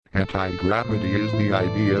Anti-gravity is the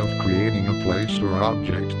idea of creating a place or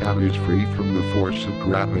object that is free from the force of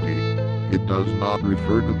gravity. It does not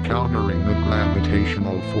refer to countering the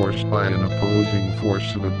gravitational force by an opposing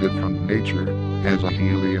force of a different nature, as a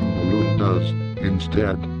helium balloon does.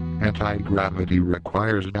 Instead, anti-gravity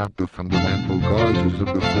requires that the fundamental causes of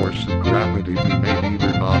the force of gravity be made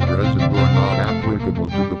either non-present or not applicable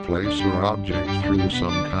to the place or object through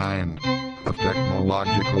some kind of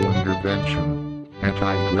technological intervention.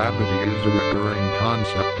 Anti-gravity is a recurring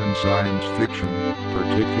concept in science fiction,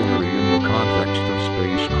 particularly in the context of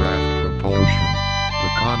spacecraft propulsion.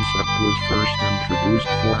 The concept was first introduced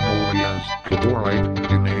formally as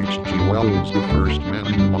Cadorite in H.G. Wells' The First Men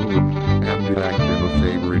in the Moon, and it has been a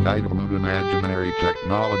favorite item of imaginary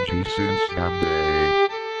technology since that day.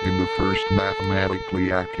 In the first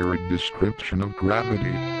mathematically accurate description of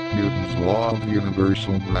gravity, Newton's law of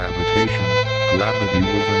universal gravitation, gravity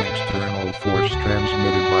was an external force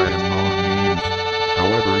transmitted by unknown means.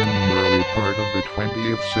 However, in the early part of the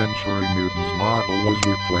 20th century, Newton's model was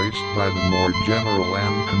replaced by the more general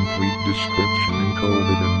and complete description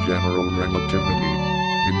encoded in general relativity.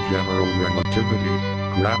 In general relativity,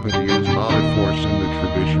 gravity is not a force in the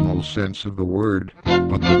traditional sense of the word,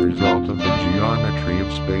 but the result of the geometry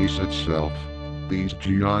of space itself. These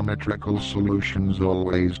geometrical solutions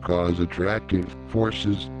always cause attractive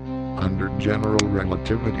forces. Under general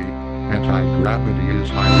relativity, anti-gravity is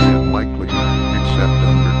highly unlikely, except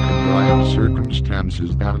under contrived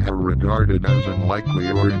circumstances that are regarded as unlikely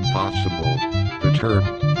or impossible. The term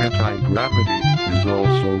anti-gravity is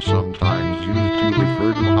also sometimes used to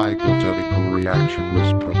refer to hypothetical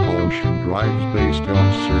reactionless propulsion drives based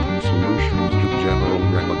on certain solutions to general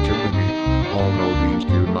relativity. Although these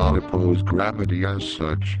do not oppose gravity as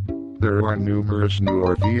such, there are numerous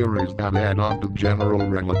newer theories that add on to general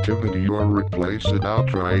relativity or replace it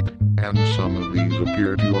outright, and some of these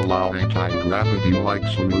appear to allow anti-gravity-like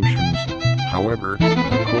solutions. However,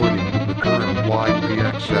 according to the current widely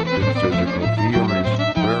accepted physical theories,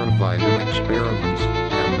 verified in experiments,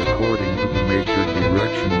 and according to the major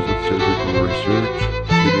directions of physical research,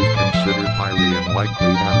 it is considered highly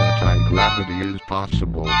unlikely that anti-gravity is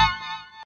possible.